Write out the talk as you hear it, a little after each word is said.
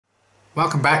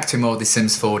Welcome back to more of The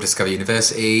Sims 4 Discover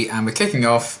University, and we're kicking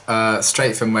off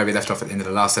straight from where we left off at the end of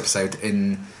the last episode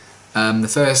in the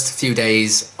first few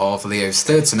days of Leo's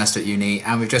third semester at uni,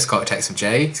 and we've just got a text from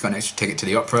Jay. He's got an extra ticket to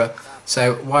the opera,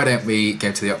 so why don't we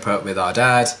go to the opera with our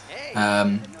dad?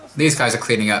 These guys are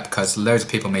cleaning up because loads of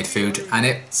people made food, and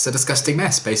it's a disgusting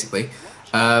mess, basically.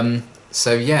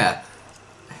 So yeah,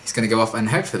 he's going to go off and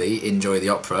hopefully enjoy the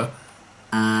opera.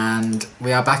 And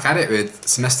we are back at it with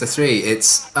semester 3.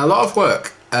 It's a lot of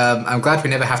work. I'm glad we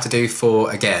never have to do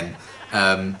 4 again,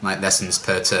 like lessons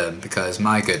per term, because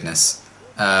my goodness,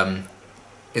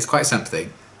 it's quite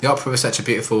something. The opera was such a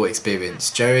beautiful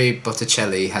experience. Joey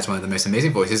Botticelli has one of the most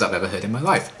amazing voices I've ever heard in my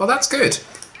life. Well, that's good.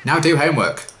 Now do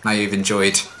homework. Now you've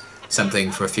enjoyed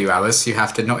something for a few hours, you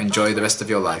have to not enjoy the rest of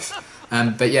your life.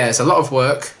 But yeah, it's a lot of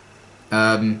work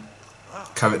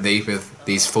currently with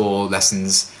these 4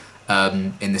 lessons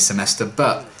in this semester,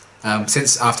 but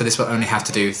since after this we'll only have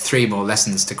to do 3 more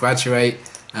lessons to graduate,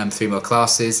 3 more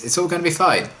classes, it's all going to be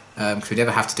fine, because we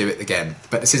never have to do it again.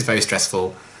 But this is very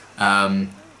stressful.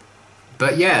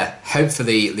 But yeah,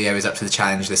 hopefully Leo is up to the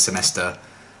challenge this semester,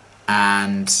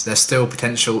 and there's still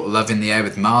potential love in the air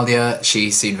with Malia. She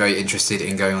seemed very interested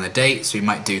in going on a date, so we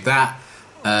might do that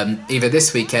either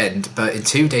this weekend, but in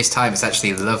 2 days time it's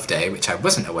actually Love Day, which I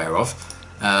wasn't aware of.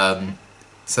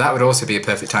 So that would also be a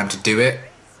perfect time to do it,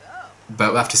 but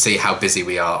we'll have to see how busy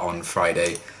we are on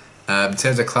Friday. In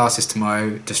terms of classes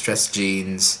tomorrow, distressed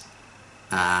genes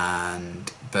and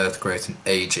birth, growth and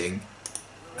ageing.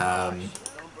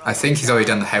 I think he's already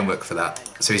done the homework for that,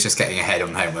 so he's just getting ahead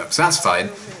on the homework, so that's fine.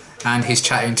 And he's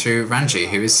chatting to Ranji,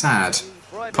 who is sad,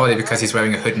 probably because he's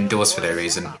wearing a hood indoors for no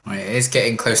reason. Right, it is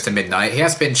getting close to midnight. He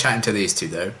has been chatting to these two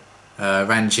though.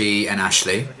 Ranji and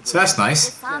Ashley, so that's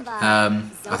nice.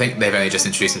 I think they've only just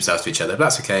introduced themselves to each other, but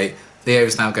that's okay. Leo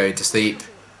is now going to sleep.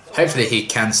 Hopefully he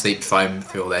can sleep fine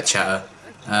through all their chatter.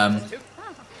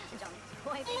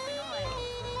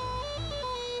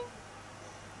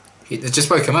 They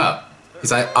just woke him up.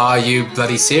 He's like, "Are you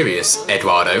bloody serious,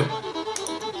 Eduardo?"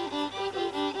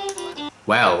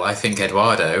 Well, I think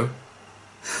Eduardo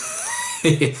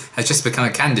has just become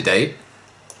a candidate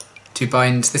to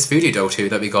bind this voodoo doll to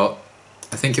that we got.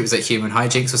 I think it was like Human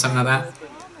Hijinks or something like that.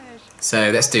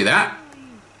 So let's do that.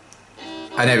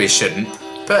 I know he shouldn't,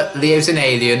 but Leo's an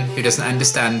alien who doesn't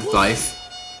understand life.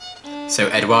 So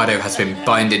Eduardo has been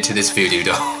binded to this voodoo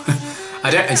doll. I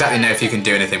don't exactly know if you can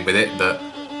do anything with it, but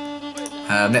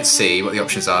let's see what the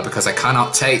options are, because I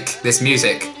cannot take this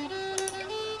music.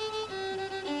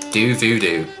 Do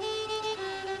voodoo.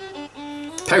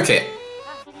 Poke it.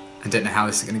 I don't know how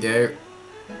this is going to go.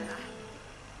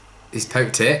 He's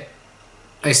poked it.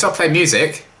 Oh, he stopped playing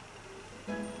music.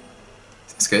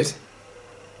 That's good.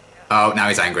 Oh, now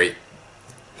he's angry.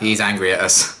 He's angry at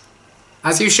us.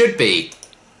 As you should be.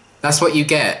 That's what you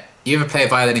get. You ever play a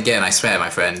violin again, I swear,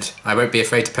 my friend. I won't be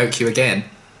afraid to poke you again.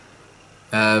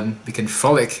 We can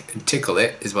frolic and tickle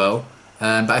it as well.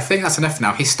 But I think that's enough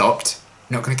now. He stopped.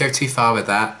 I'm not going to go too far with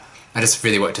that. I just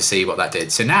really wanted to see what that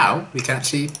did. So now we can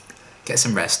actually get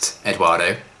some rest,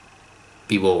 Eduardo.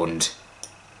 Be warned.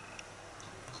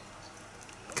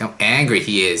 Look how angry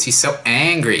he is. He's so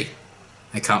angry.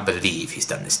 I can't believe he's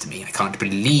done this to me. I can't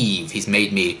believe he's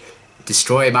made me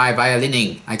destroy my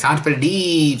violining. I can't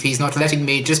believe he's not letting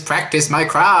me just practice my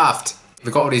craft.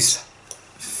 We've got all these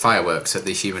fireworks at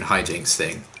the Human Hijinks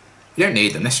thing. You don't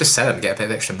need them. Let's just sell them and get a bit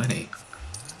of extra money.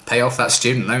 Pay off that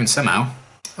student loan somehow.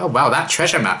 Oh wow, that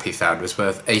treasure map he found was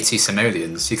worth 80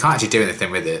 simoleons. You can't actually do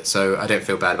anything with it, so I don't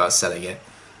feel bad about selling it.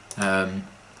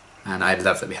 And I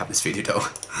love that we have this voodoo doll.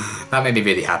 That made me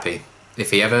really happy.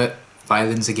 If he ever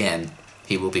violins again,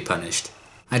 he will be punished.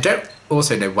 I don't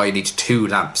also know why you need 2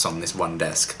 lamps on this one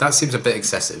desk. That seems a bit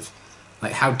excessive.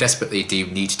 Like, how desperately do you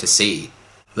need to see?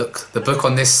 Look, the book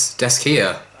on this desk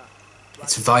here.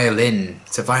 It's violin.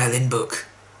 It's a violin book.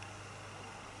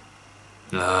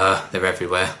 They're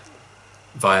everywhere.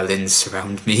 Violins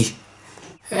surround me.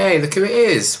 Hey, look who it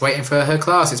is, waiting for her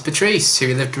class. It's Patrice, who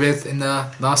we lived with in the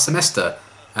last semester.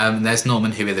 There's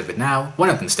Norman, who we live with now. One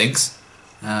of them stinks.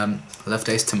 Love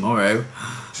Day's tomorrow.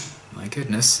 My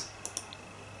goodness.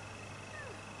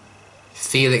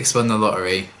 Felix won the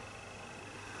lottery.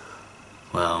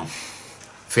 Well,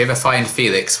 if we ever find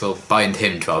Felix, we'll bind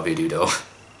him to our voodoo doll.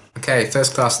 Okay,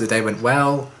 first class of the day went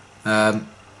well.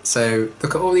 So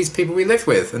look at all these people we live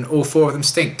with, and all 4 of them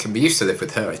stink. And we used to live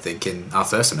with her, I think, in our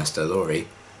first semester, Laurie.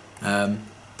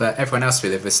 But everyone else we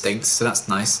live with stinks, so that's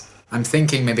nice. I'm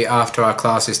thinking maybe after our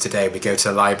classes today we go to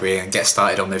the library and get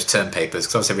started on those term papers,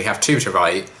 because obviously we have 2 to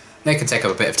write. They can take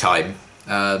up a bit of time,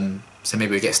 so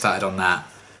maybe we get started on that.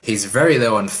 He's very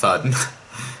low on fun.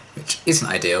 which isn't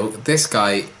ideal. This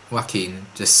guy, Joaquin,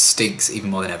 just stinks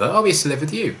even more than ever. Oh, we used to live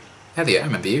with you. Elliot, I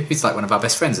remember you. He's like one of our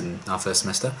best friends in our first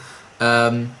semester.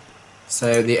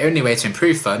 So the only way to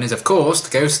improve fun is, of course,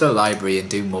 to go to the library and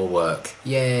do more work.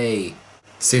 Yay!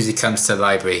 As soon as he comes to the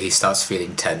library, he starts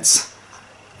feeling tense.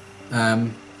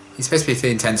 He's supposed to be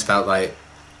feeling tense about, like,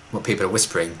 what people are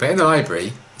whispering, but in the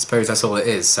library, I suppose that's all it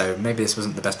is, so maybe this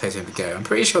wasn't the best place for him to go. I'm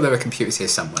pretty sure there were computers here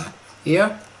somewhere.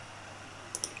 Here?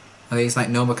 Are these, like,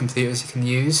 normal computers you can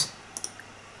use?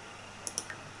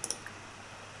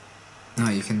 No,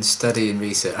 you can study and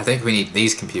research. I think we need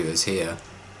these computers here,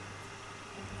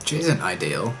 which isn't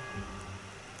ideal.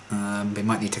 We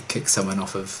might need to kick someone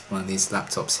off of one of these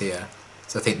laptops here.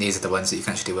 So I think these are the ones that you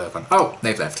can actually do work on. Oh,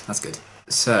 they've left. That's good.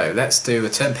 So let's do a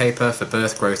term paper for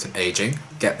birth, growth and ageing.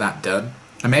 Get that done.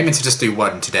 I'm aiming to just do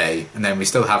one today, and then we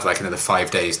still have like another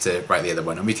 5 days to write the other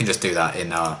one, and we can just do that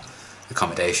in our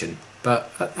accommodation. But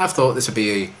I've thought this would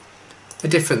be a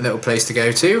different little place to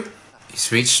go to.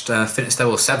 He's reached fitness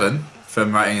level 7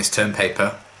 from writing his term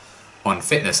paper on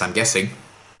fitness, I'm guessing.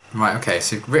 Right, okay,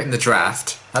 so he's written the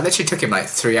draft. That literally took him like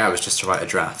 3 hours just to write a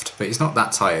draft, but he's not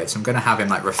that tired, so I'm going to have him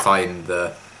like refine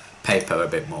the paper a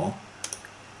bit more.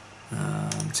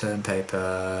 Term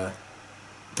paper...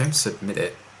 Don't submit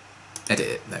it. Edit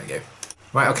it, there we go.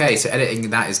 Right, okay, so editing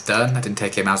that is done. That didn't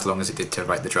take him as long as it did to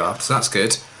write the draft, so that's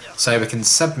good. So we can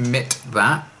submit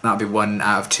that. That'll be 1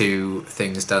 out of 2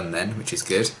 things done then, which is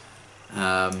good.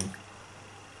 Term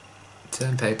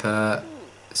paper,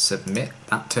 submit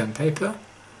that term paper.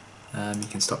 You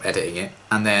can stop editing it,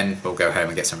 and then we'll go home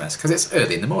and get some rest, because it's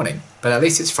early in the morning. But at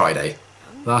least it's Friday,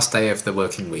 last day of the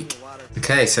working week.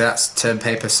 Okay, so that's term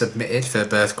paper submitted for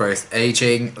birth, growth,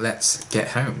 ageing. Let's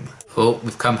get home. Oh,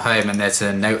 we've come home and there's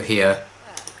a note here.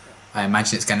 I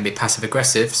imagine it's going to be passive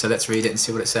aggressive, so let's read it and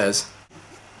see what it says.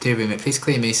 Dear roommate, please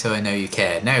clean me so I know you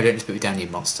care. No, don't just put me down, you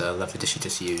monster. I love the dish you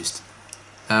just used.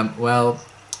 Well,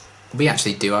 we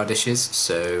actually do our dishes,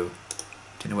 so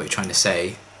don't know what you're trying to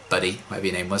say, buddy, whatever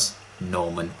your name was.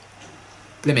 Norman.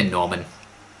 Blimmin' Norman.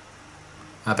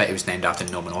 I bet he was named after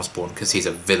Norman Osborn because he's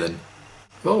a villain.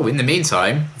 Oh, in the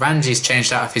meantime, Ranji's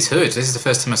changed out of his hood. This is the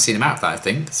first time I've seen him out of that, I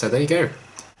think. So there you go.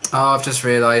 Oh, I've just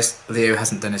realised Leo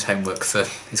hasn't done his homework for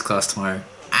his class tomorrow.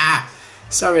 Ah!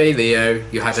 Sorry, Leo.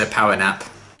 You had a power nap.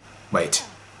 Wait.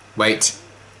 Wait.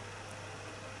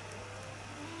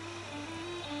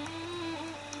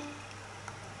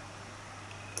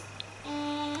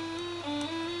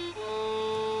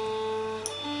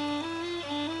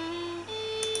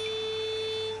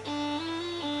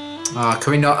 Oh,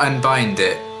 can we not unbind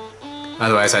it?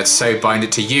 Otherwise I'd so bind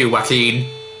it to you,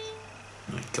 Joaquin.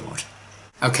 Oh my god.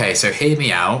 Okay, so hear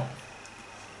me out.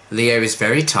 Leo is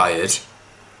very tired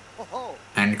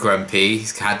and grumpy.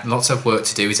 He's had lots of work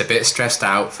to do. He's a bit stressed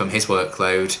out from his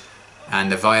workload.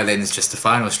 And the violin's just the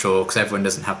final straw because everyone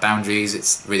doesn't have boundaries.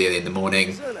 It's really early in the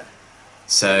morning.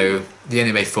 So the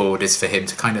only way forward is for him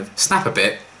to kind of snap a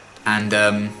bit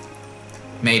and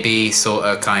maybe sort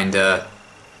of kind of,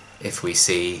 if we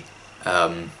see...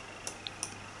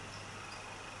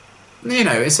 you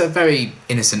know, it's a very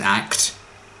innocent act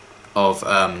of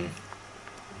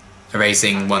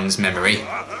erasing one's memory.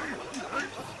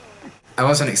 I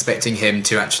wasn't expecting him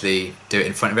to actually do it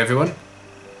in front of everyone,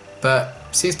 but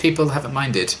seems people haven't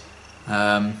minded.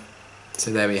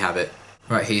 So there we have it.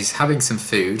 Right, he's having some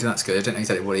food, that's good. I don't know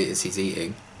exactly what it is he's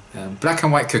eating. Black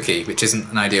and white cookie, which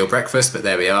isn't an ideal breakfast, but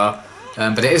there we are.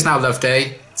 But it is now Love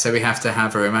Day, so we have to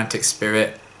have a romantic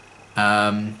spirit.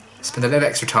 Spend a little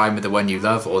extra time with the one you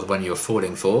love or the one you're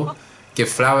falling for. Give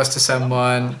flowers to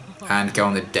someone and go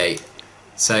on a date.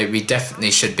 So we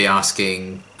definitely should be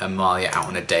asking Amalia out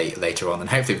on a date later on, and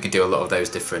hopefully we can do a lot of those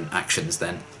different actions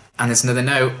then. And there's another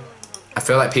note. I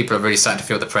feel like people are really starting to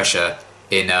feel the pressure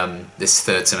in this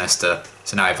third semester,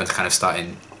 so now everyone's kind of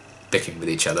starting bickering with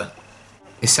each other.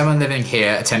 Is someone living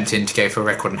here attempting to go for a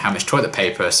record on how much toilet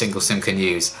paper a single sim can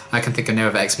use? I can think of no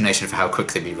other explanation for how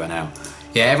quickly we run out.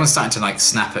 Yeah, everyone's starting to like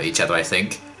snap at each other, I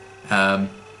think.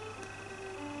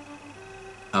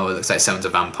 Oh, it looks like someone's a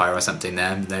vampire or something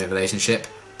there, no relationship.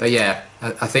 But yeah,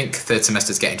 I think third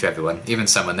semester's getting to everyone. Even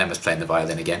someone then was playing the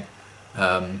violin again.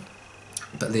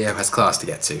 But Leo has class to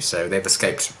get to, so they've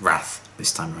escaped wrath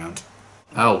this time around.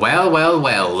 Oh, well, well,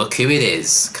 well, look who it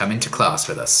is, coming to class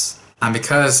with us. And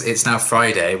because it's now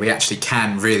Friday, we actually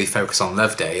can really focus on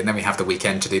Love Day, and then we have the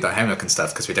weekend to do that homework and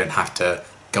stuff, because we don't have to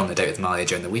go on the date with Malia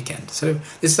during the weekend. So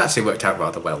this has actually worked out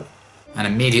rather well. And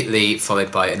immediately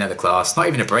followed by another class, not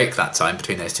even a break that time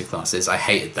between those two classes. I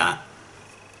hated that.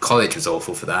 College was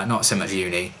awful for that, not so much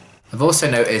uni. I've also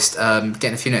noticed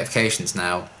getting a few notifications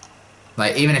now.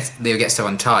 Like, even if Leo gets there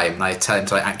on time, I tell him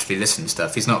to like actively listen and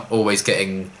stuff, he's not always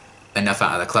getting enough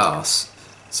out of the class.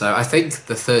 So I think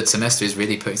the third semester is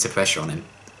really putting some pressure on him.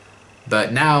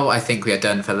 But now I think we are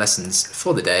done for lessons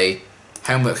for the day.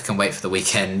 Homework can wait for the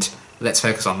weekend. Let's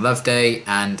focus on Love Day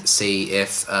and see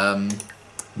if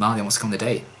Marley wants to come on the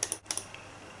date.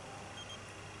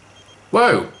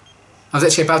 Whoa! I was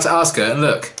actually about to ask her, and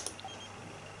look.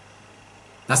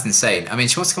 That's insane. I mean,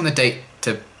 she wants to go on a date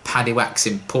to Paddywax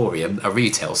Emporium, a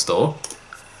retail store.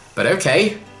 But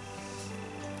okay.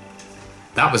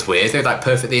 That was weird. They're like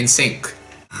perfectly in sync.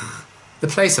 The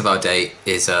place of our date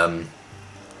is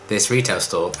this retail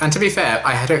store. And to be fair,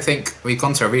 I don't think we've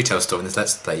gone to a retail store in this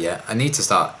Let's Play yet. I need to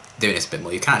start doing this a bit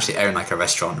more. You can actually own like a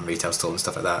restaurant and retail store and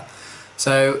stuff like that.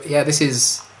 So yeah, this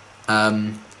is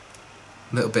a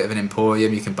little bit of an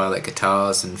emporium. You can buy like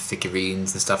guitars and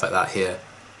figurines and stuff like that here.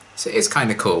 So it's kind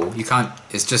of cool. You can't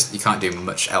do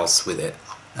much else with it.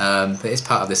 But it's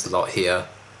part of this lot here.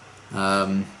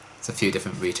 It's a few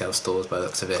different retail stores by the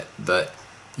looks of it. But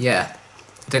yeah,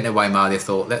 I don't know why Malia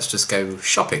thought let's just go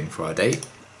shopping for our date.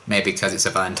 Maybe because it's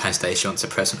a Valentine's Day, she wants a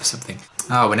present or something.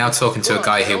 Oh, we're now talking to a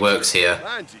guy who works here.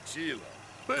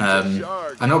 I'm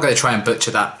not going to try and butcher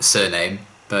that surname,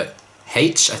 but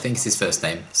H, I think is his first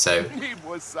name. So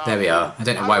there we are. I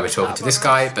don't know why we're talking to this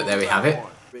guy, but there we have it.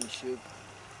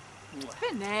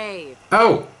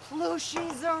 Oh!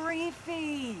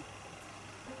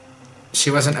 She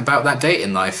wasn't about that date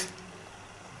in life.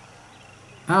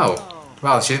 Oh.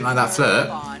 Well, she didn't like that flirt.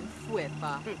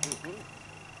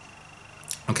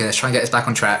 Okay, let's try and get us back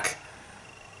on track.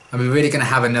 Are we really going to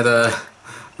have another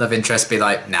love interest be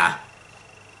like, nah.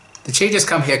 Did she just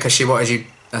come here because she wanted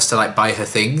us to like buy her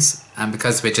things? And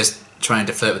because we're just trying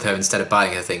to flirt with her instead of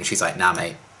buying her things, she's like, nah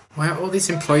mate. Why are all these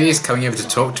employees coming over to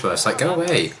talk to us? Like, go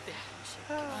away.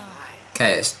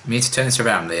 Okay, we need to turn this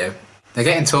around, Leo. They're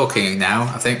getting talking now.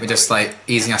 I think we're just like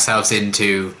easing ourselves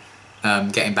into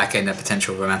getting back in a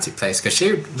potential romantic place, because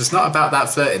she was not about that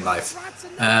flirt in life.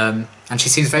 And she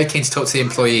seems very keen to talk to the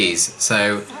employees,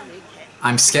 so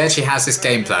I'm scared she has this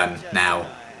game plan now.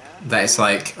 That it's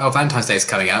like, oh, Valentine's Day is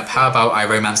coming up, how about I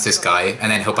romance this guy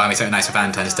and then he'll buy me something nice for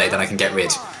Valentine's Day, then I can get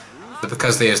rid. But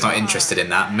because Leo's not interested in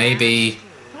that, maybe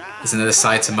there's another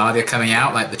side to Malia coming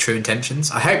out, like the true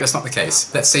intentions. I hope that's not the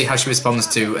case. Let's see how she responds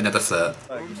to another flirt.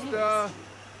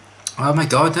 Oh my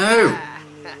god, no!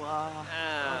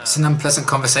 It's an unpleasant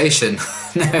conversation.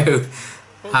 No!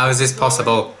 How is this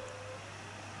possible?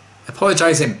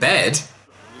 Apologise in bed?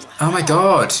 Oh my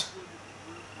god!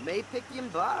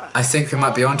 I think we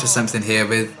might be onto something here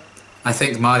with... I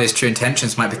think Malia's true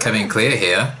intentions might be coming clear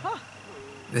here.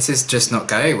 This is just not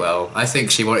going well. I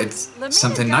think she wanted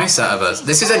something nice out of us.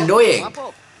 This is annoying!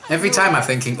 Every time I'm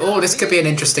thinking, oh, this could be an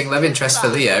interesting love interest for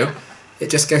Leo, it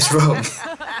just goes wrong.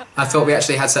 I thought we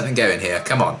actually had something going here.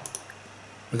 Come on.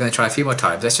 We're going to try a few more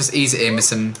times. Let's just ease it in with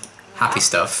some happy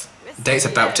stuff. The date's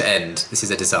about to end. This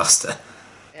is a disaster.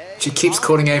 She keeps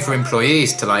calling over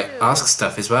employees to like ask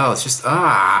stuff as well. It's just,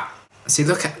 See,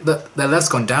 look, their love's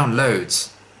gone down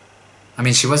loads. I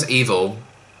mean, she was evil.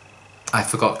 I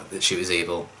forgot that she was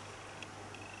evil.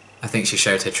 I think she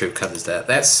showed her true colours there.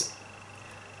 Let's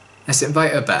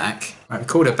invite her back. Right, we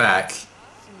called her back.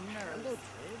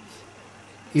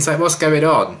 He's like, what's going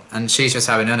on? And she's just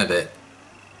having none of it.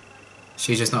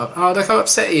 She's just not... Oh, look how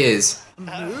upset he is.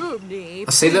 Oh,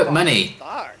 see, look, money.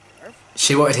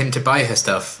 She wanted him to buy her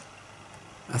stuff.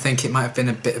 I think it might have been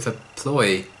a bit of a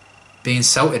ploy. Being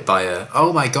insulted by her.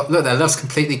 Oh my god, look, their love's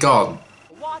completely gone.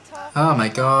 Oh my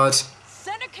god.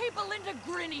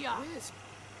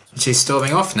 She's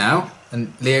storming off now,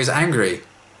 and Leo's angry.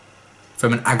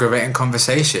 From an aggravating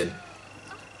conversation.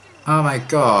 Oh my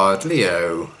god,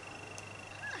 Leo.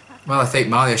 Well, I think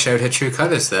Malia showed her true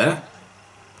colours there.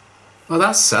 Well,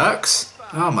 that sucks.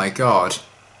 Oh my god.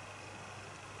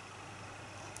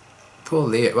 Poor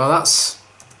Leo. Well, that's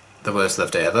the worst love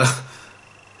day ever.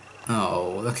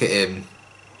 Oh, look at him.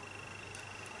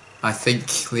 I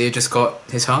think Leo just got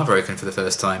his heart broken for the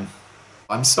first time.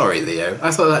 I'm sorry, Leo.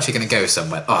 I thought it was actually going to go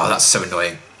somewhere. Oh, that's so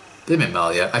annoying. Blimmin'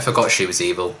 Malia. I forgot she was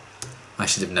evil. I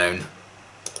should have known.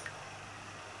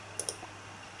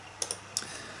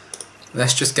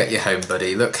 Let's just get you home,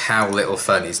 buddy. Look how little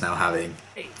fun he's now having.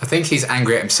 I think he's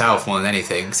angry at himself more than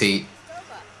anything, because he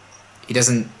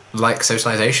doesn't like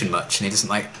socialisation much, and he doesn't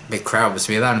like big crowds,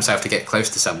 so he allowed himself to get close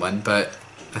to someone, but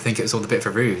I think it was all a bit of a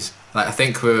ruse. Like, I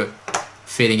think we're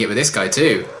feeling it with this guy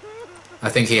too. I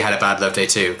think he had a bad love day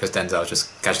too, because Denzel was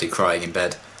just casually crying in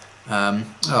bed.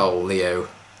 Oh, Leo.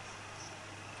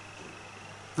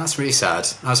 That's really sad.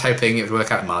 I was hoping it would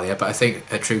work out in Malia, but I think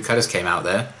her true colours came out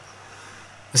there.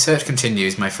 The search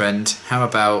continues, my friend. How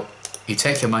about you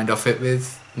take your mind off it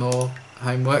with more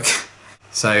homework?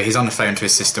 So he's on the phone to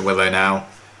his sister Willow now.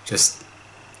 just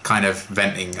kind of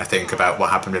venting, I think, about what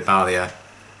happened with Malia,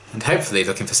 and hopefully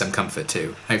looking for some comfort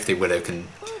too. Hopefully Willow can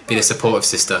be the supportive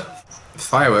sister.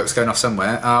 Fireworks going off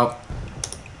somewhere. Oh,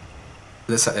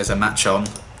 looks like there's a match on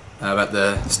at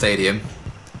the stadium.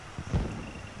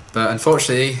 But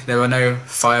unfortunately, there were no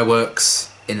fireworks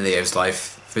in Leo's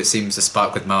life. It seems the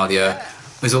spark with Malia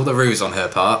was all the ruse on her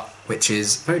part, which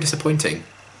is very disappointing.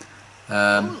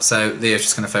 So Leo's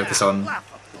just going to focus on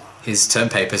his term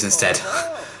papers instead.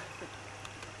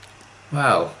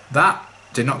 Well, that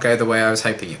did not go the way I was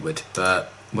hoping it would, but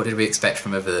what did we expect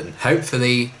from other than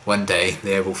hopefully one day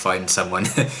Leo will find someone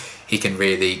he can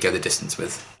really go the distance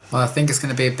with. Well, I think it's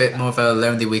going to be a bit more of a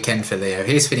lonely weekend for Leo.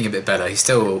 He's feeling a bit better. He's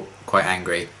still quite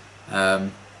angry.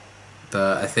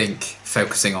 But I think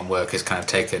focusing on work has kind of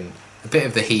taken a bit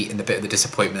of the heat and a bit of the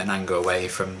disappointment and anger away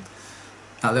from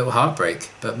that little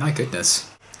heartbreak. But my goodness.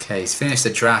 Okay, he's finished the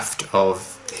draft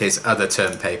of his other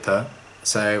term paper.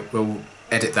 So we'll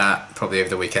edit that probably over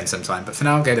the weekend sometime. But for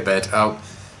now, I'll go to bed. Oh,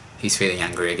 he's feeling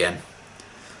angry again.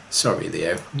 Sorry,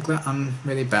 Leo. I'm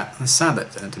really bad. I'm sad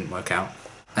that it didn't work out.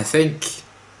 I think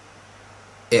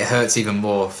it hurts even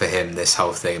more for him, this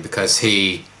whole thing, because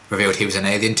he revealed he was an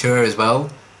alien to her as well,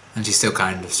 and she still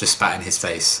kind of just spat in his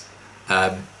face.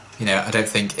 You know, I don't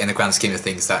think in the grand scheme of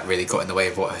things that really got in the way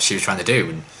of what she was trying to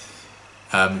do.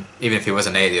 And even if he was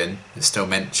an alien, it still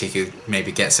meant she could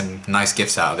maybe get some nice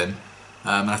gifts out of him.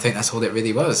 And I think that's all it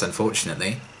really was,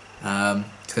 unfortunately.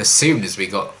 Because as soon as we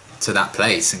got to that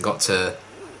place and got to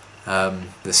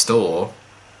the store,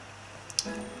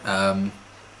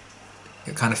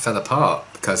 it kind of fell apart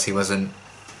because he wasn't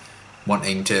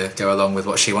wanting to go along with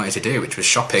what she wanted to do, which was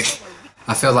shopping.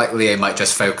 I feel like Leo might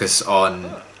just focus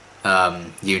on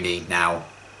uni now,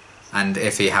 and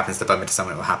if he happens to bump into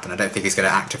someone, it will happen. I don't think he's going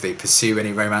to actively pursue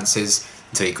any romances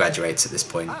until he graduates at this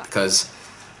point, because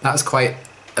that was quite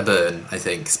a burn, I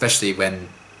think, especially when,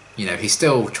 you know, he's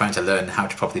still trying to learn how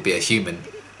to properly be a human,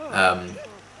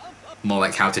 more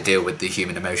like how to deal with the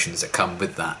human emotions that come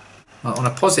with that. Well, on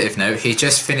a positive note, he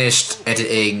just finished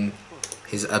editing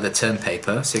his other term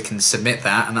paper, so he can submit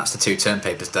that, and that's the 2 term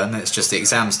papers done. It's just the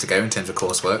exams to go in terms of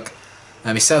coursework.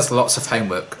 He still has lots of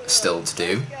homework still to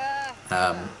do.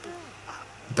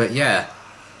 But yeah,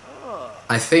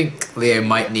 I think Leo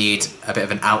might need a bit of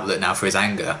an outlet now for his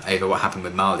anger over what happened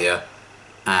with Malia,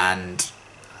 and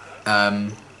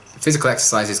physical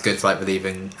exercise is good for like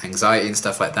relieving anxiety and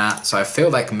stuff like that, so I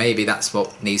feel like maybe that's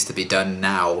what needs to be done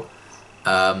now.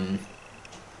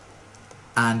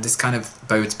 And this kind of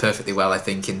bodes perfectly well, I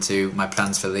think, into my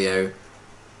plans for Leo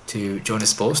to join a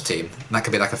sports team. And that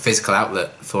could be like a physical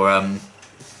outlet for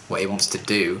what he wants to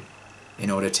do in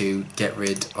order to get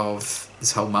rid of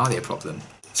this whole Malia problem.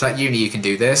 So at uni you can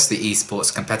do this, the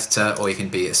esports competitor, or you can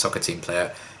be a soccer team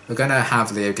player. We're going to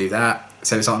have Leo do that.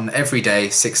 So it's on every day,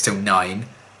 6 till 9,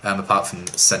 apart from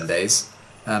Sundays.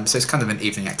 So it's kind of an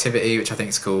evening activity, which I think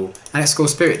is cool. And it's School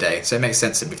Spirit Day, so it makes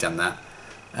sense that we've done that.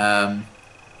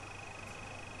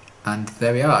 And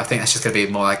there we are. I think that's just going to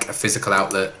be more like a physical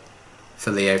outlet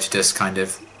for Leo to just kind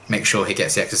of make sure he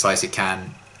gets the exercise he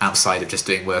can outside of just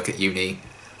doing work at uni.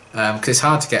 Because it's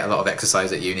hard to get a lot of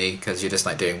exercise at uni because you're just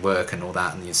like doing work and all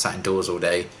that, and you're sat indoors all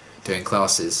day doing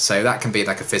classes. So that can be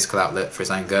like a physical outlet for his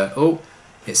anger. Oh,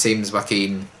 it seems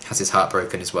Joaquin has his heart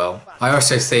broken as well. I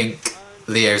also think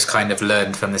Leo's kind of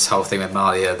learned from this whole thing with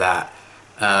Malia that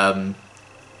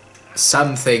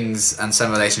some things and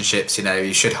some relationships, you know,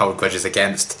 you should hold grudges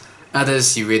against.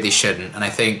 Others you really shouldn't, and I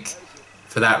think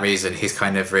for that reason he's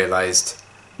kind of realised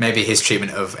maybe his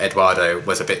treatment of Eduardo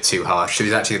was a bit too harsh. So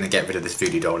he's actually going to get rid of this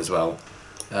voodoo doll as well,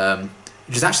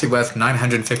 which is actually worth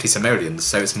 950 simoleons,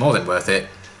 so it's more than worth it.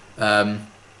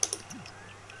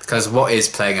 Because what is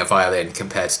playing a violin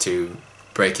compared to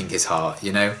breaking his heart,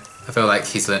 you know? I feel like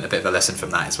he's learnt a bit of a lesson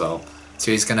from that as well.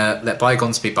 So he's going to let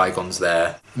bygones be bygones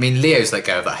there. I mean, Leo's let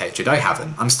go of that hatred. I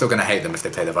haven't. I'm still going to hate them if they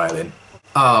play the violin.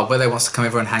 Oh, Willow wants to come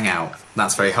over and hang out.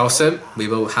 That's very wholesome. We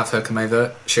will have her come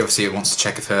over. She obviously wants to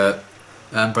check if her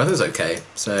brother's okay.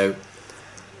 So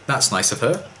that's nice of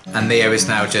her. And Leo is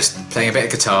now just playing a bit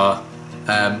of guitar,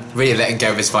 really letting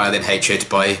go of his violin hatred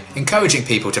by encouraging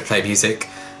people to play music.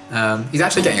 He's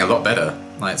actually getting a lot better,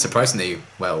 like surprisingly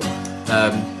well.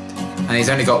 And he's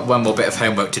only got one more bit of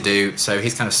homework to do, so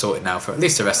he's kind of sorted now for at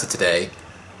least the rest of today.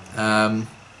 I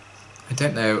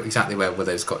don't know exactly where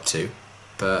Willow's got to,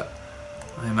 but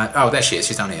oh, there she is,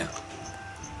 she's down here.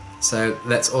 So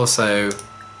let's also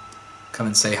come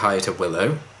and say hi to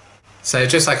Willow. So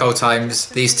just like old times,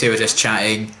 these two are just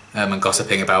chatting and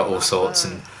gossiping about all sorts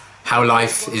and how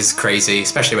life is crazy,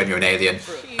 especially when you're an alien.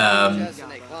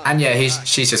 And yeah,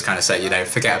 she's just kind of saying, you know,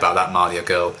 forget about that Malia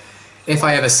girl. If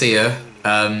I ever see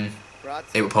her,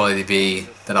 it will probably be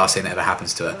the last thing that ever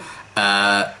happens to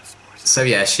her. So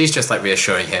yeah, she's just like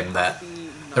reassuring him that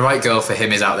the right girl for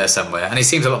him is out there somewhere, and he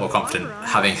seems a lot more confident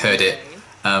having heard it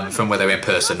from where they were in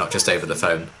person, not just over the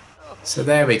phone. So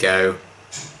there we go,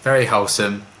 very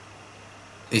wholesome.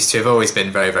 These two have always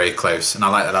been very, very close, and I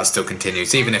like that that still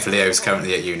continues, even if Leo's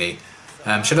currently at uni.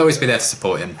 She'll always be there to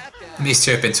support him. And these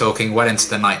two have been talking well into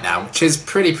the night now, which is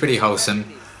pretty wholesome.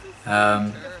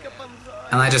 And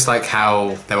I just like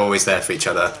how they're always there for each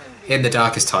other in the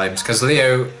darkest times, because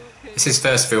Leo, it's his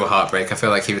first real heartbreak. I feel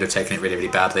like he would have taken it really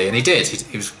badly, and he did.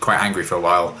 He was quite angry for a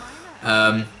while.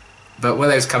 But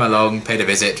Willow's come along, paid a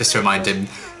visit, just to remind him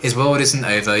his world isn't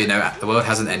over, you know, the world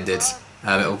hasn't ended.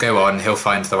 It will go on, he'll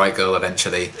find the right girl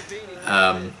eventually.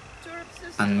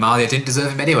 And Malia didn't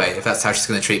deserve him anyway, if that's how she's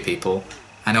going to treat people.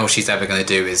 And all she's ever going to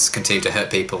do is continue to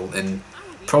hurt people and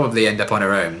probably end up on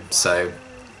her own. So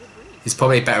he's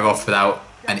probably better off without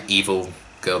an evil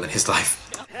girl in his life.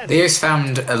 Leo's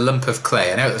found a lump of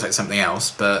clay. I know it looks like something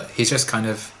else, but he's just kind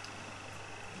of...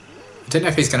 I don't know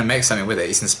if he's going to make something with it.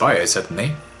 He's inspired,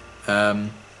 suddenly.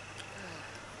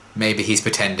 Maybe he's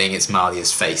pretending it's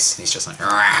Malia's face. He's just like...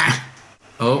 Rah!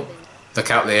 Oh, look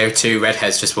out, Leo. 2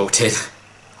 redheads just walked in.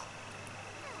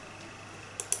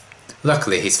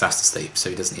 Luckily, he's fast asleep, so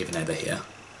he doesn't even know they're here.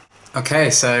 Okay,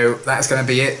 so that's going to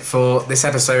be it for this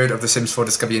episode of The Sims 4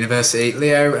 Discover University.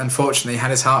 Leo, unfortunately,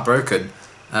 had his heart broken.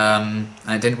 And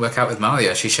it didn't work out with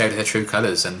Malia. She showed her true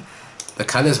colours, and the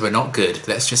colours were not good,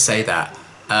 let's just say that.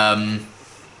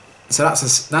 So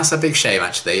that's a big shame,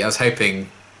 actually. I was hoping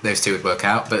those two would work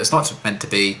out, but it's not meant to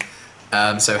be.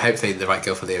 So hopefully the right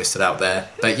girl for Leo is still out there.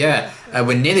 But yeah,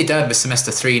 we're nearly done with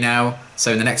semester 3 now,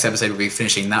 so in the next episode we'll be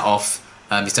finishing that off.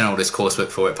 He's done all his coursework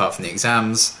for it apart from the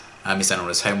exams. He's done all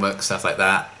his homework, stuff like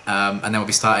that. And then we'll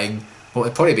be starting what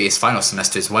would probably be his final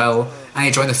semester as well. And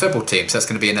he joined the football team, so that's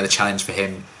going to be another challenge for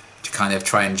him to kind of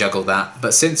try and juggle that.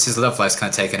 But since his love life's kind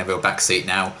of taken a real backseat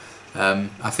now,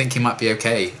 I think he might be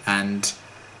okay. And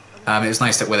it was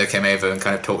nice that Willow came over and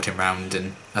kind of talked him round,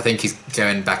 and I think he's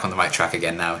going back on the right track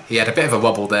again now. He had a bit of a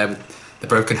wobble there with the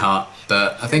broken heart,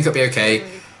 but I think he'll be okay.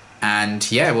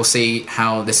 And yeah, we'll see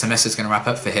how this semester's going to wrap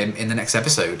up for him in the next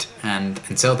episode. And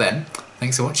until then,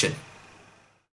 thanks for watching.